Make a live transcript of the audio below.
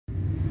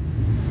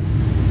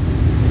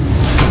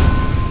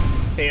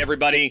Hey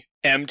everybody,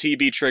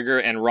 MTBtrigger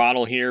and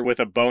Ronald here with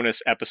a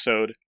bonus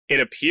episode.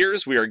 It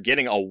appears we are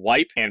getting a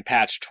wipe and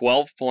patch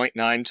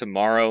 12.9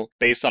 tomorrow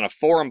based on a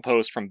forum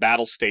post from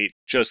Battlestate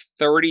just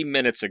 30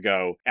 minutes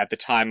ago at the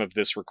time of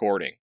this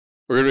recording.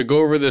 We're going to go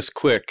over this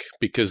quick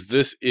because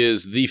this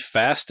is the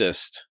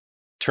fastest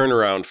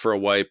turnaround for a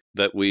wipe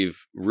that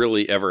we've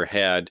really ever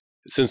had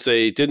since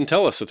they didn't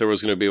tell us that there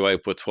was going to be a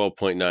wipe with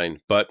 12.9.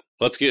 But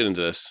let's get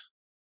into this.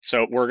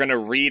 So we're going to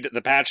read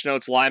the patch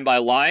notes line by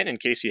line in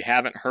case you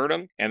haven't heard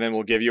them, and then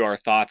we'll give you our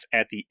thoughts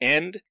at the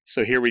end.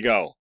 So here we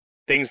go.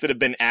 Things that have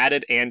been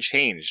added and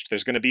changed.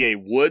 There's going to be a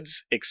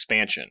Woods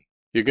expansion.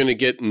 You're going to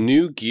get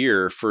new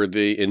gear for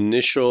the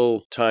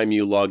initial time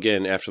you log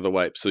in after the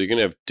wipe. So you're going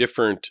to have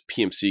different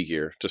PMC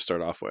gear to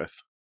start off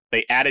with.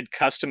 They added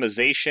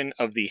customization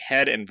of the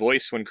head and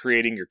voice when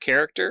creating your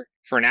character.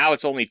 For now,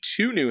 it's only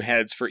 2 new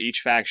heads for each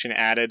faction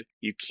added.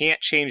 You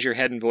can't change your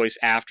head and voice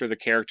after the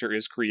character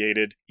is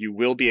created. You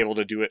will be able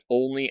to do it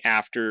only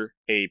after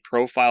a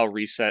profile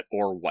reset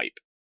or wipe.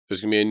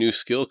 There's going to be a new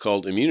skill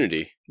called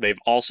immunity. They've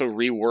also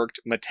reworked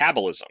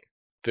metabolism.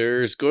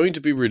 There's going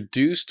to be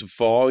reduced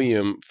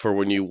volume for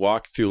when you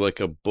walk through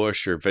like a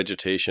bush or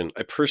vegetation.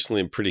 I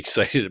personally am pretty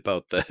excited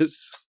about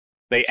this.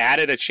 They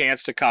added a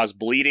chance to cause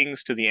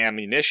bleedings to the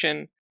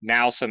ammunition.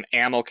 Now some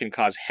ammo can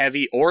cause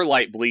heavy or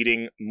light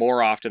bleeding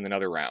more often than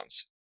other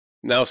rounds.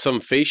 Now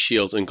some face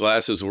shields and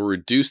glasses will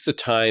reduce the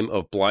time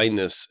of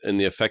blindness and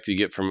the effect you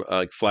get from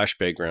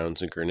flashbang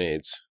rounds and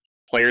grenades.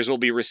 Players will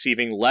be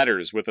receiving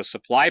letters with a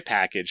supply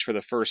package for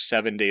the first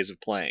 7 days of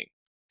playing.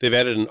 They've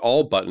added an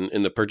all button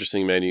in the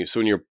purchasing menu,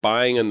 so when you're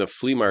buying on the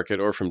flea market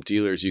or from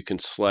dealers, you can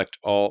select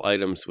all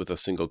items with a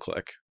single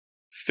click.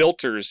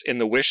 Filters in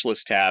the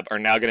wishlist tab are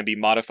now going to be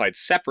modified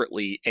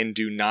separately and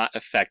do not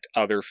affect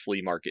other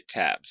flea market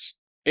tabs.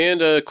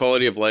 And a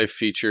quality of life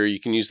feature, you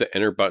can use the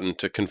enter button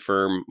to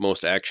confirm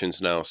most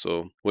actions now,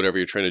 so whatever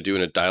you're trying to do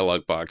in a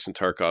dialog box in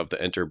Tarkov,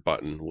 the enter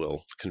button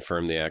will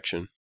confirm the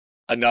action.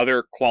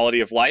 Another quality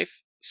of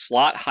life,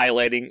 slot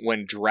highlighting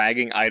when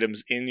dragging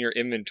items in your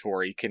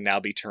inventory can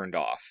now be turned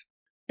off.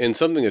 And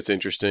something that's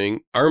interesting,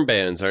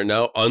 armbands are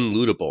now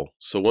unlootable.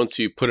 So once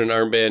you put an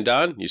armband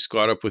on, you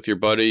squad up with your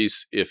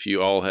buddies. If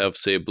you all have,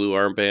 say, a blue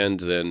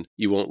armband, then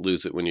you won't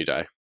lose it when you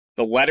die.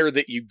 The letter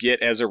that you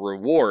get as a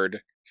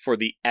reward for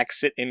the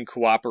exit in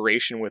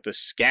cooperation with a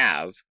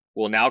scav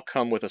will now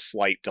come with a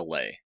slight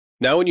delay.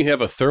 Now when you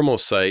have a thermal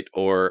sight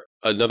or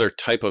another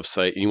type of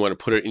sight and you want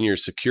to put it in your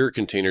secure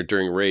container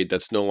during raid,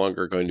 that's no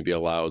longer going to be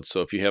allowed.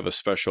 So if you have a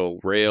special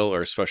rail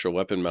or a special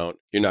weapon mount,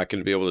 you're not going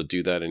to be able to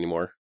do that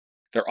anymore.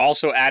 They're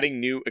also adding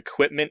new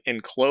equipment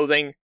and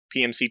clothing,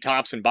 PMC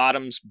tops and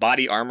bottoms,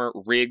 body armor,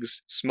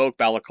 rigs, smoke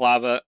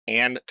balaclava,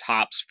 and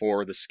tops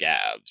for the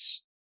scavs.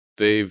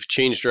 They've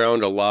changed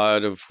around a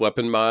lot of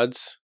weapon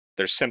mods.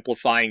 They're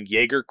simplifying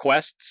Jaeger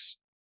quests.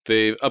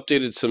 They've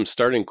updated some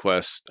starting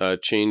quests,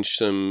 changed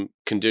some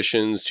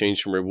conditions,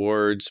 changed some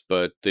rewards,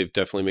 but they've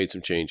definitely made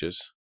some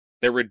changes.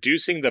 They're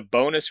reducing the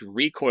bonus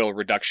recoil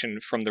reduction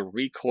from the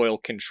recoil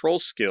control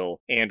skill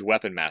and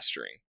weapon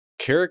mastering.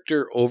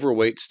 Character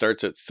overweight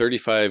starts at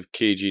 35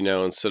 kg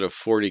now instead of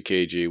 40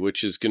 kg,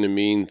 which is going to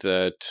mean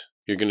that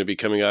you're going to be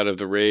coming out of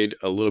the raid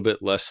a little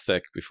bit less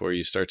thick before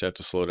you start to have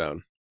to slow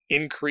down.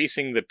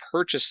 Increasing the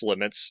purchase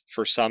limits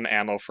for some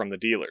ammo from the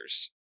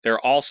dealers. They're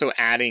also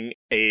adding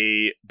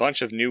a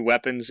bunch of new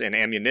weapons and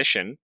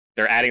ammunition.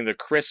 They're adding the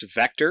Chris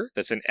Vector,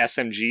 that's an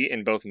SMG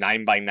in both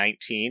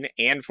 9x19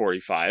 and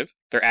 45.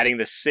 They're adding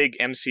the SIG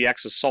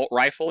MCX Assault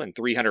Rifle in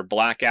 300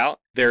 Blackout.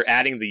 They're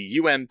adding the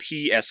UMP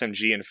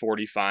SMG in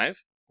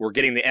 45. We're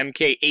getting the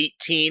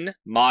MK18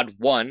 Mod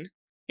 1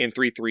 in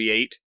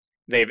 338.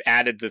 They've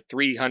added the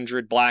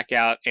 300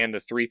 Blackout and the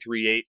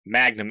 338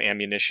 Magnum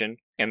ammunition,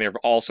 and they're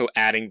also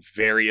adding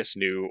various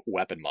new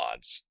weapon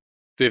mods.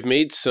 They've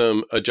made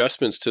some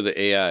adjustments to the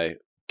AI.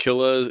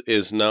 Killa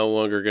is no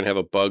longer going to have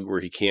a bug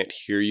where he can't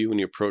hear you when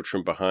you approach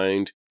from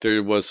behind.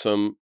 There was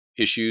some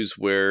issues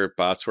where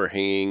bots were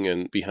hanging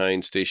and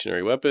behind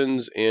stationary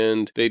weapons,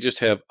 and they just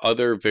have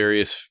other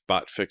various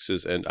bot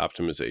fixes and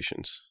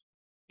optimizations.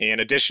 And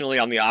additionally,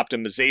 on the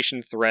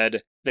optimization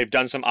thread, they've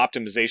done some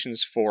optimizations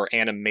for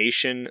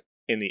animation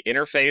in the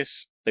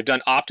interface. They've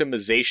done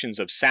optimizations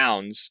of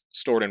sounds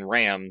stored in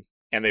RAM,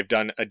 and they've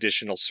done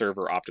additional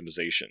server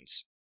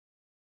optimizations.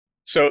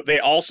 So they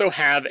also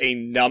have a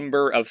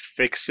number of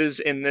fixes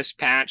in this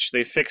patch.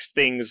 They fixed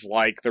things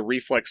like the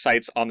reflex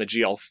sights on the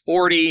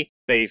GL40.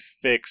 They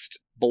fixed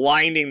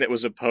blinding that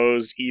was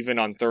opposed even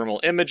on thermal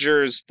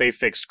imagers. They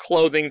fixed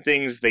clothing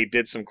things. They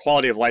did some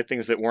quality of life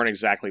things that weren't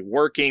exactly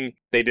working.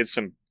 They did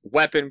some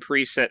weapon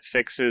preset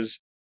fixes.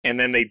 And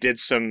then they did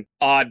some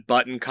odd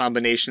button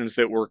combinations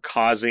that were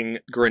causing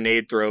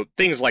grenade throw,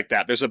 things like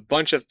that. There's a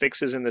bunch of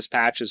fixes in this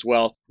patch as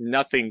well.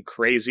 Nothing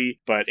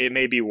crazy, but it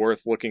may be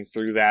worth looking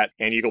through that.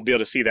 And you'll be able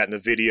to see that in the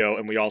video.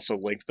 And we also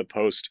linked the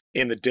post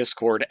in the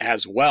Discord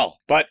as well.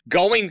 But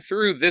going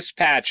through this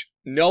patch,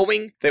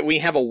 knowing that we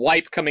have a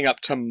wipe coming up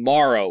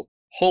tomorrow,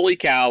 Holy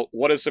cow,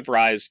 what a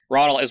surprise.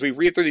 Ronald, as we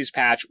read through these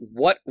patch,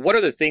 what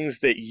are the things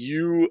that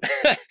you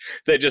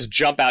that just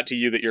jump out to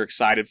you that you're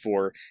excited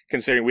for,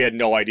 considering we had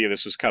no idea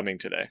this was coming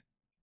today?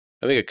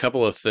 I think a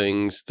couple of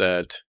things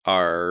that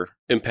are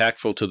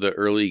impactful to the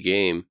early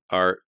game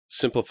are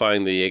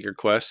simplifying the Jaeger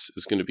quests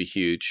is going to be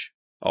huge.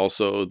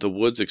 Also, the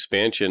Woods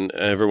expansion,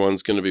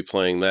 everyone's going to be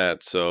playing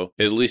that. So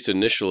at least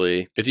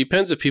initially, it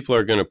depends if people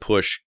are going to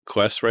push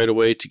quests right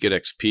away to get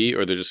XP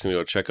or they're just going to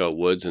go check out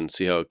Woods and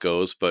see how it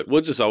goes. But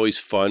Woods is always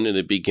fun in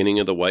the beginning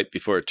of the wipe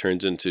before it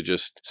turns into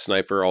just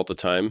sniper all the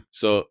time.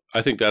 So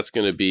I think that's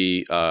going to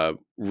be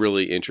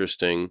really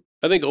interesting.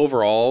 I think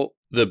overall,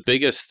 the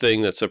biggest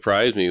thing that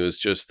surprised me was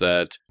just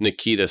that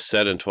Nikita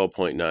said in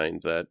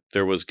 12.9 that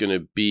there was going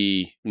to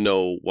be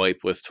no wipe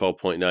with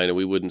 12.9 and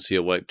we wouldn't see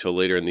a wipe till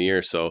later in the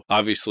year. So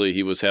obviously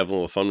he was having a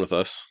little fun with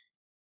us.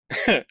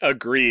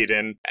 Agreed.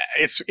 And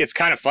it's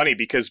kind of funny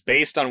because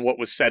based on what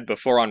was said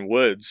before on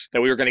Woods,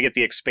 that we were going to get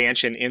the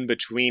expansion in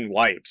between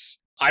wipes.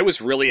 I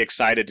was really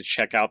excited to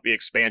check out the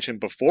expansion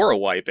before a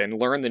wipe and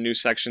learn the new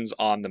sections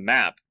on the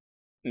map.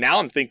 Now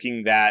I'm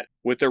thinking that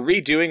with the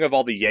redoing of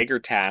all the Jaeger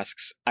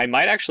tasks, I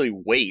might actually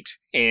wait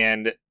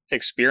and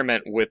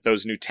experiment with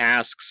those new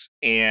tasks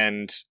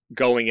and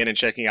going in and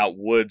checking out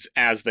Woods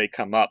as they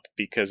come up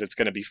because it's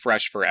going to be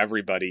fresh for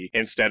everybody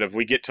instead of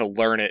we get to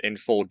learn it in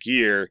full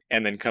gear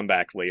and then come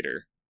back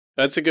later.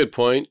 That's a good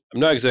point.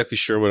 I'm not exactly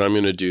sure what I'm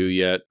going to do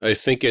yet. I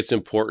think it's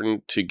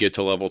important to get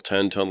to level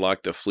 10 to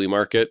unlock the flea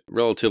market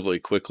relatively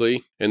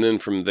quickly. And then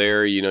from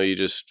there, you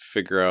just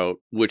figure out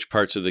which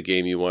parts of the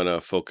game you want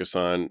to focus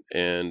on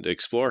and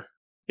explore.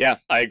 Yeah,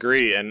 I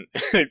agree. And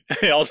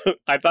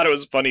I thought it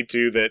was funny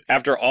too that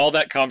after all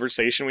that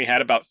conversation we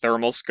had about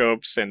thermal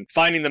scopes and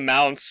finding the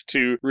mounts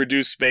to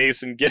reduce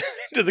space and get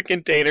into the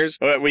containers,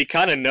 we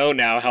kind of know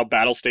now how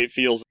Battlestate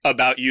feels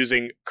about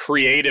using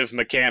creative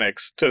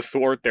mechanics to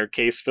thwart their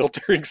case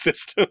filtering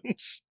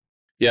systems.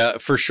 Yeah,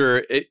 for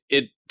sure.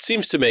 It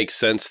seems to make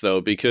sense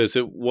though, because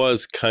it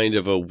was kind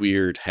of a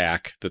weird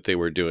hack that they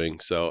were doing.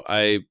 So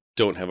I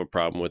don't have a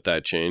problem with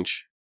that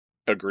change.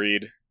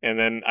 Agreed. And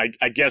then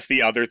I guess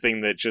the other thing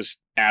that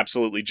just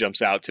absolutely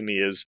jumps out to me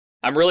is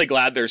I'm really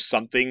glad there's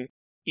something,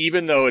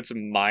 even though it's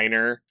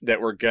minor, that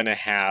we're going to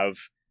have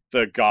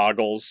the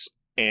goggles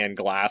and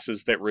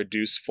glasses that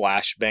reduce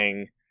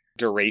flashbang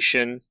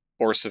duration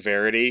or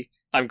severity.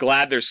 I'm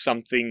glad there's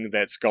something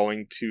that's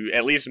going to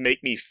at least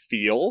make me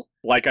feel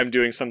like I'm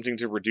doing something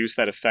to reduce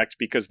that effect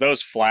because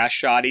those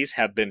flash shotties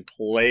have been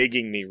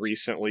plaguing me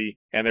recently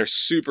and they're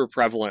super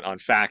prevalent on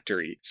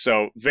factory.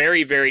 So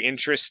very, very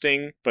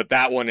interesting, but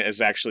that one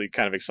is actually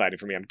kind of exciting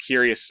for me. I'm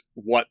curious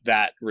what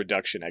that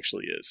reduction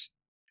actually is.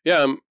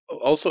 Yeah, I'm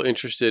also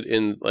interested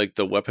in like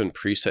the weapon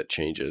preset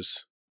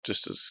changes,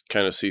 just to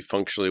kind of see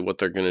functionally what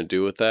they're going to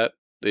do with that.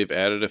 They've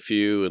added a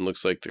few and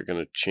looks like they're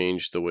going to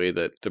change the way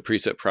that the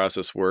preset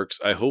process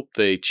works. I hope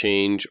they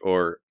change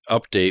or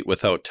update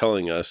without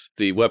telling us.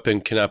 The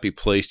weapon cannot be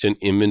placed in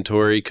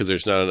inventory because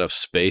there's not enough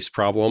space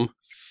problem.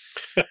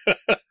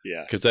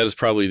 Yeah. Because that is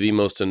probably the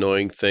most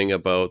annoying thing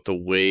about the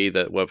way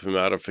that weapon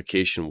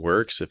modification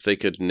works. If they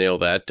could nail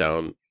that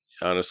down,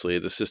 honestly,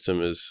 the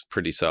system is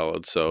pretty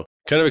solid. So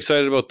kind of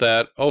excited about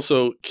that.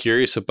 Also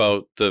curious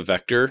about the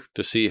vector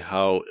to see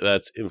how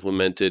that's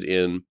implemented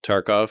in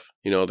Tarkov.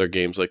 Other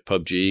games like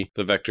PUBG,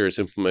 the vector is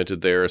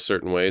implemented there a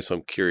certain way. So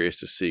I'm curious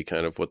to see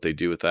kind of what they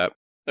do with that.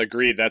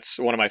 Agreed. That's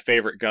one of my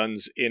favorite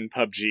guns in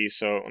PUBG.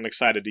 So I'm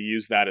excited to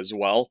use that as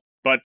well.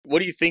 But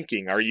what are you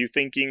thinking? Are you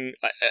thinking,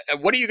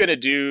 what are you going to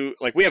do?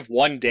 Like we have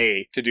one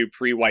day to do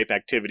pre-wipe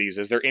activities.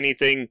 Is there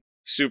anything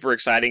super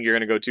exciting you're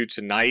going to go to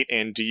tonight?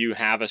 And do you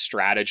have a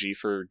strategy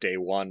for day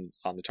one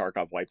on the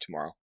Tarkov wipe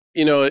tomorrow?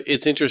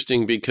 It's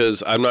interesting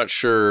because I'm not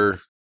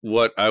sure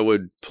what I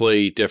would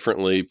play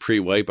differently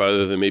pre-wipe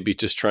other than maybe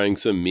just trying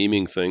some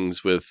memeing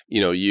things with,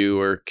 you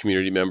or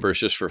community members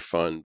just for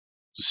fun.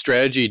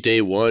 Strategy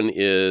day one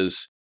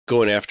is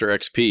going after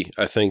XP.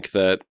 I think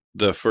that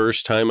the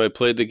first time I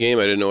played the game,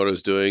 I didn't know what I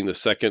was doing. The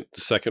second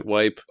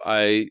wipe,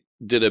 I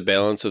did a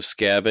balance of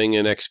scabbing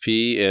and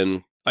XP,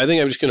 and I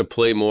think I'm just going to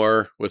play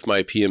more with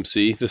my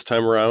PMC this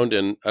time around,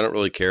 and I don't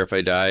really care if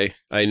I die.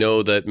 I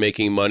know that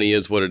making money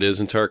is what it is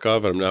in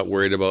Tarkov, and I'm not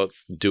worried about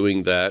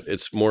doing that.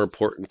 It's more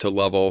important to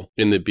level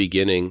in the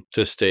beginning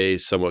to stay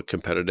somewhat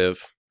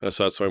competitive.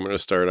 So that's where I'm going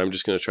to start. I'm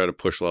just going to try to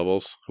push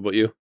levels. How about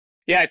you?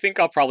 Yeah, I think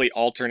I'll probably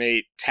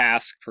alternate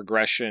task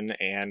progression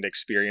and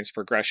experience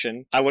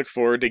progression. I look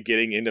forward to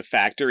getting into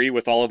factory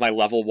with all of my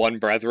level 1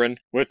 brethren,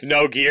 with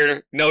no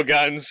gear, no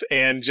guns,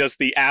 and just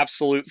the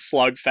absolute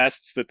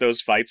slugfests that those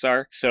fights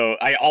are. So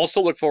I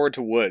also look forward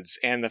to Woods,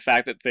 and the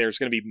fact that there's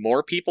going to be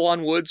more people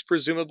on Woods,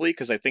 presumably,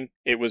 because I think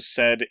it was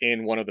said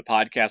in one of the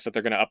podcasts that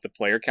they're going to up the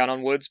player count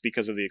on Woods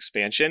because of the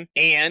expansion,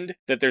 and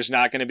that there's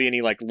not going to be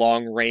any like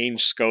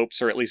long-range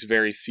scopes, or at least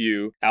very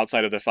few,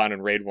 outside of the Found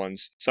and Raid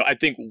ones. So I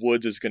think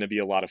Woods is going to be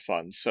a lot of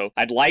fun. So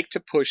I'd like to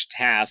push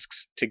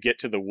tasks to get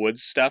to the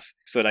Woods stuff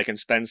so that I can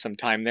spend some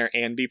time there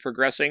and be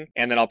progressing.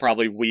 And then I'll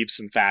probably weave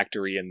some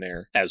factory in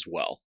there as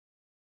well.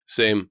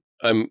 Same.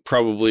 I'm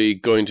probably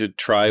going to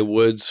try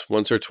Woods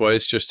once or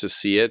twice just to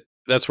see it.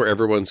 that's where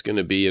everyone's going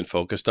to be and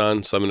focused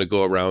on. So I'm going to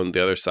go around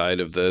the other side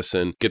of this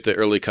and get the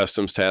early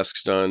customs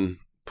tasks done,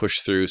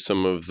 push through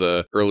some of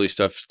the early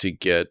stuff to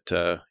get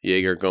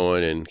Jaeger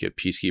going and get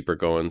Peacekeeper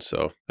going.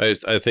 So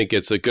I think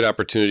it's a good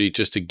opportunity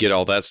just to get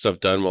all that stuff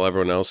done while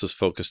everyone else is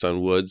focused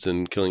on woods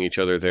and killing each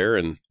other there.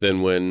 And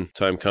then when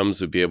time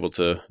comes, we'll be able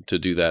to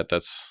do that.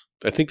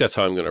 I think that's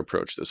how I'm going to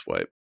approach this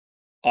wipe.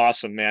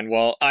 Awesome, man.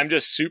 Well, I'm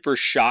just super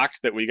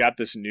shocked that we got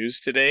this news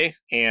today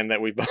and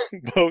that we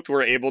both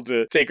were able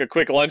to take a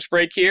quick lunch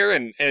break here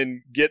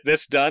and get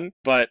this done.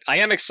 But I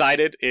am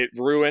excited. It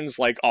ruins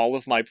like all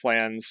of my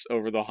plans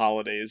over the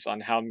holidays on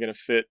how I'm going to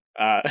fit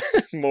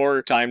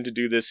more time to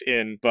do this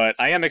in. But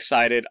I am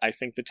excited. I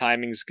think the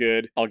timing's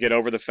good. I'll get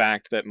over the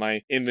fact that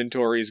my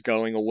inventory is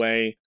going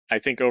away. I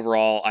think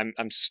overall,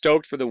 I'm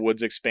stoked for the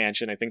Woods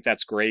expansion. I think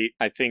that's great.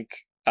 I think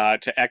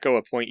to echo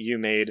a point you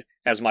made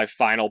as my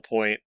final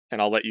point,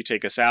 and I'll let you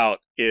take us out,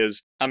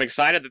 is I'm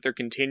excited that they're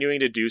continuing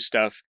to do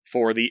stuff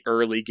for the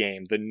early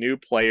game, the new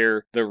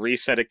player, the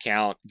reset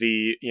account,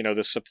 the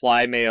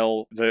supply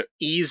mail, the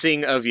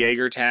easing of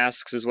Jaeger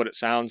tasks is what it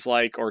sounds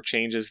like, or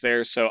changes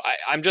there. So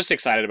I'm just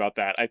excited about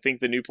that. I think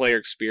the new player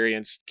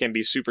experience can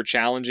be super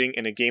challenging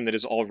in a game that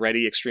is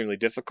already extremely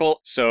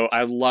difficult. So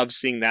I love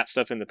seeing that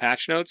stuff in the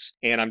patch notes,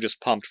 and I'm just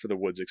pumped for the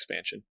Woods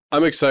expansion.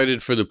 I'm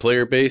excited for the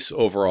player base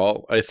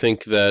overall. I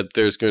think that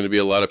there's going to be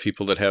a lot of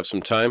people that have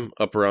some time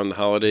up around the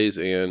holidays,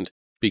 and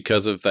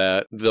because of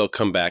that, they'll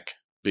come back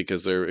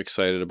because they're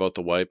excited about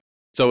the wipe.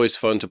 It's always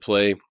fun to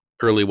play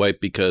early wipe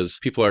because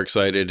people are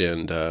excited,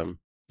 and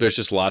there's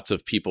just lots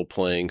of people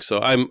playing. So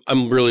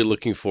I'm really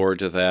looking forward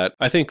to that.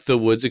 I think the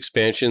Woods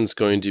expansion is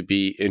going to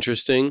be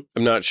interesting.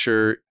 I'm not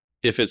sure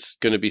if it's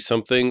going to be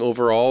something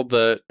overall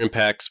that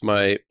impacts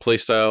my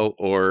playstyle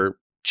or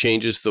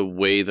changes the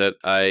way that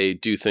I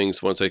do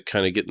things once I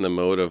kind of get in the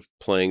mode of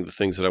playing the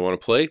things that I want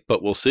to play,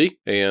 but we'll see.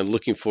 And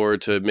looking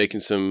forward to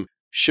making some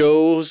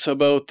shows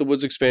about the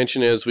Woods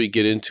expansion as we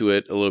get into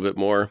it a little bit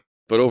more.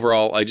 But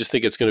overall, I just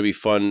think it's going to be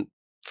fun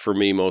for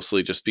me,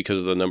 mostly just because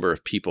of the number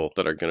of people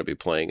that are going to be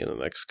playing in the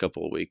next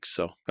couple of weeks.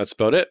 So that's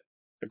about it.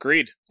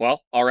 Agreed.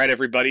 Well, all right,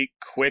 everybody.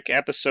 Quick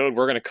episode.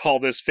 We're going to call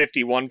this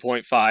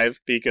 51.5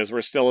 because we're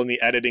still in the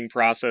editing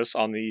process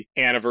on the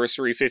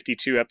anniversary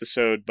 52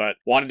 episode, but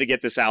wanted to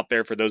get this out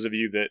there for those of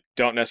you that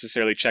don't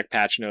necessarily check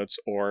patch notes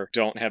or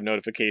don't have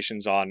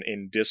notifications on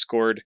in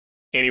Discord.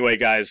 Anyway,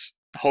 guys,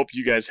 hope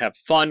you guys have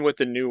fun with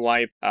the new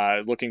wipe.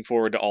 Looking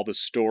forward to all the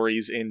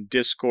stories in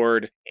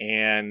Discord.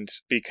 And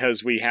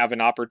because we have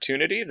an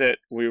opportunity that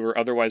we were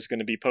otherwise going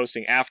to be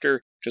posting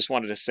after, just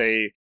wanted to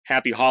say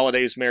happy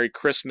holidays, Merry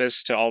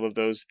Christmas to all of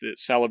those that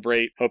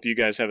celebrate. Hope you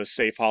guys have a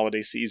safe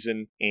holiday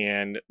season,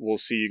 and we'll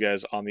see you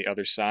guys on the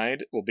other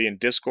side. We'll be in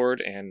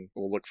Discord, and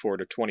we'll look forward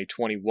to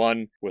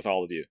 2021 with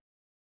all of you.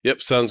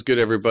 Yep, sounds good,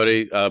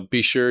 everybody.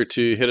 Be sure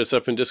to hit us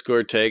up in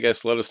Discord, tag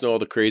us, let us know all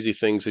the crazy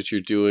things that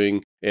you're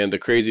doing and the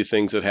crazy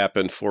things that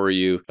happened for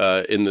you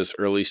in this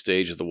early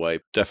stage of the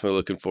wipe. Definitely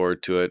looking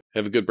forward to it.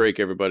 Have a good break,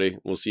 everybody.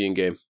 We'll see you in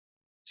game.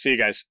 See you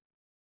guys.